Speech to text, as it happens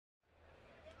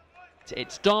tonight.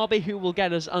 It's Derby who will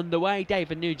get us underway.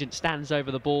 David Nugent stands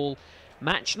over the ball.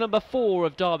 Match number 4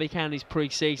 of Derby County's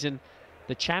pre-season.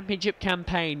 The championship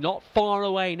campaign not far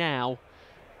away now.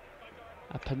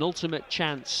 A penultimate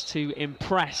chance to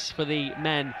impress for the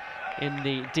men in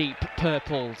the deep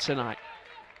purple tonight.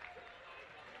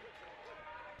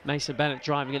 Mason Bennett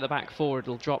driving at the back forward.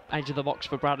 It'll drop edge of the box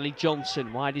for Bradley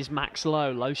Johnson. Wide is Max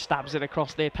Lowe. Lowe stabs it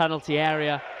across the penalty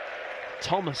area.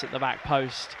 Thomas at the back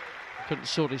post. Couldn't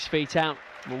sort his feet out.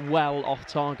 Well off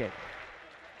target.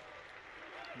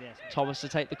 Yes. Thomas to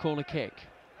take the corner kick.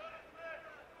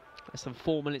 Less than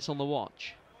 4 minutes on the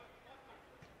watch.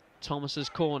 Thomas's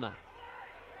corner.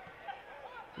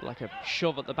 Like a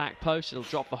shove at the back post. It'll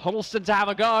drop for Huddleston to have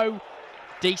a go.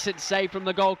 Decent save from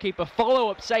the goalkeeper.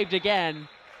 Follow-up saved again.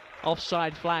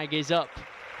 Offside flag is up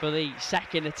for the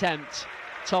second attempt.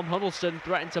 Tom Huddleston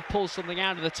threatened to pull something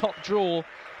out of the top drawer.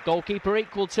 Goalkeeper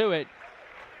equal to it.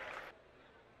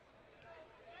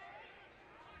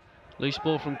 Loose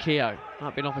ball from Keogh.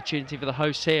 Might be an opportunity for the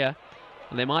hosts here.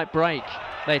 And they might break.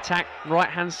 They attack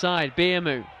right-hand side.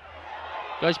 Biamu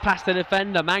goes past the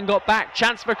defender. Man got back.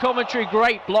 Chance for Coventry.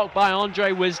 Great block by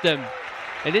Andre Wisdom.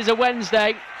 It is a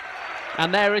Wednesday.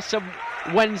 And there is some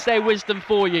Wednesday wisdom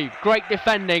for you. Great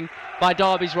defending by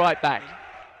Derby's right back.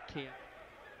 Keogh.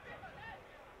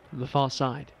 From the far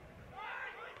side.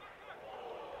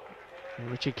 And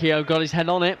Richard Keogh got his head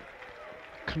on it.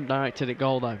 Couldn't direct it at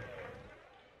goal though.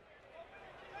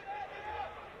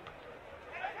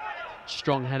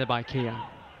 Strong header by Keogh.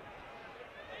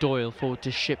 Doyle forward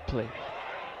to Shipley.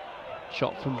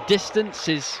 Shot from distance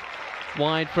is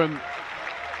wide from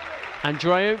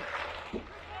Andreu.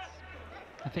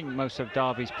 I think most of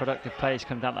Derby's productive plays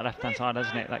come down the left-hand side,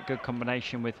 hasn't it? That good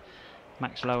combination with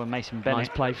Max Lowe and Mason Bennett. Nice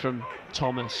play from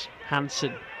Thomas.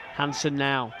 Hansen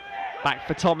now. Back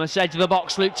for Thomas, edge of the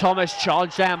box. Luke Thomas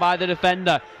charged down by the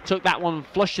defender. Took that one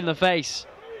flush in the face.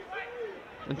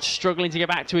 And struggling to get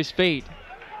back to his feet.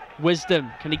 Wisdom,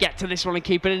 can he get to this one and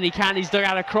keep it in? He can, he's dug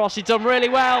out a cross, he's done really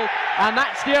well. And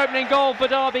that's the opening goal for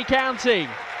Derby County.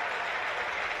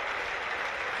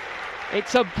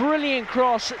 It's a brilliant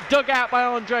cross, dug out by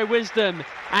Andre Wisdom.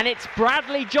 And it's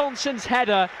Bradley Johnson's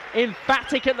header,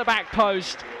 emphatic at the back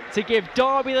post, to give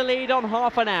Derby the lead on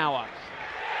half an hour.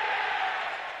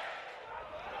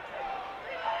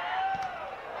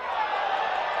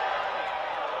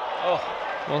 Oh.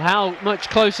 Well, how much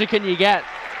closer can you get?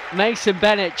 Mason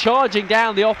Bennett charging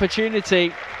down the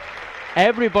opportunity.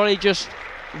 Everybody just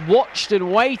watched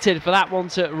and waited for that one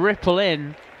to ripple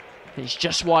in. It's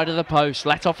just wide of the post,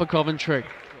 let off for Coventry.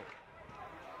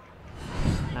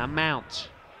 Now Mount.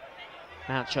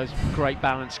 Mount shows great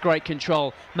balance, great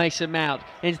control. Mason Mount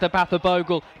into the path of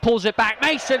Bogle, pulls it back.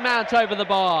 Mason Mount over the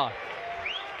bar.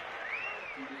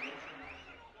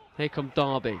 Here comes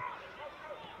Derby.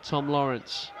 Tom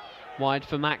Lawrence, wide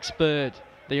for Max Bird.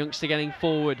 The youngster getting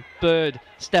forward. Bird,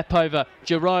 step over.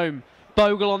 Jerome.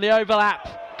 Bogle on the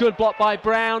overlap. Good block by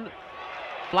Brown.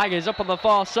 Flag is up on the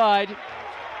far side.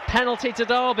 Penalty to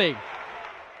Derby.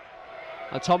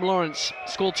 Tom Lawrence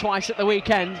scored twice at the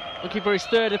weekend. Looking for his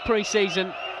third of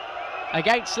pre-season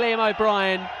against Liam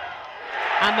O'Brien.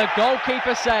 And the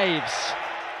goalkeeper saves.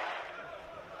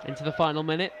 Into the final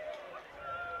minute.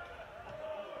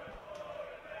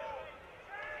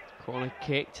 Corner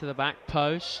kick to the back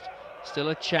post. Still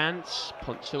a chance,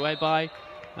 punched away by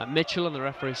Mitchell, and the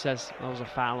referee says that was a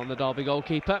foul on the Derby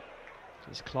goalkeeper.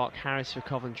 It's Clark Harris for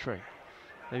Coventry.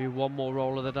 Maybe one more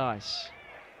roll of the dice.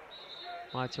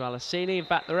 Wide to Alessini. In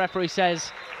fact, the referee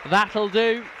says that'll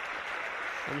do.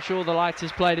 I'm sure the light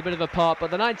has played a bit of a part, but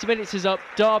the 90 minutes is up.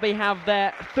 Derby have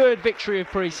their third victory of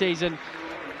pre-season.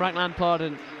 Frank Lampard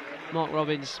and Mark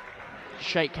Robbins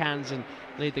shake hands and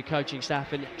lead the coaching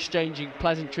staff in exchanging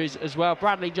pleasantries as well.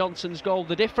 Bradley Johnson's goal,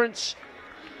 the difference.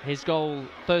 His goal,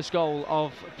 first goal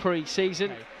of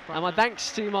pre-season. And my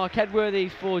thanks to Mark Edworthy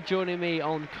for joining me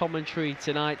on commentary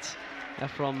tonight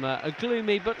from a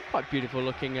gloomy but quite beautiful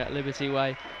looking Liberty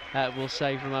Way. We'll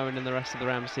say from Owen and the rest of the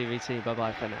Rams TV team.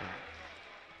 Bye-bye for now.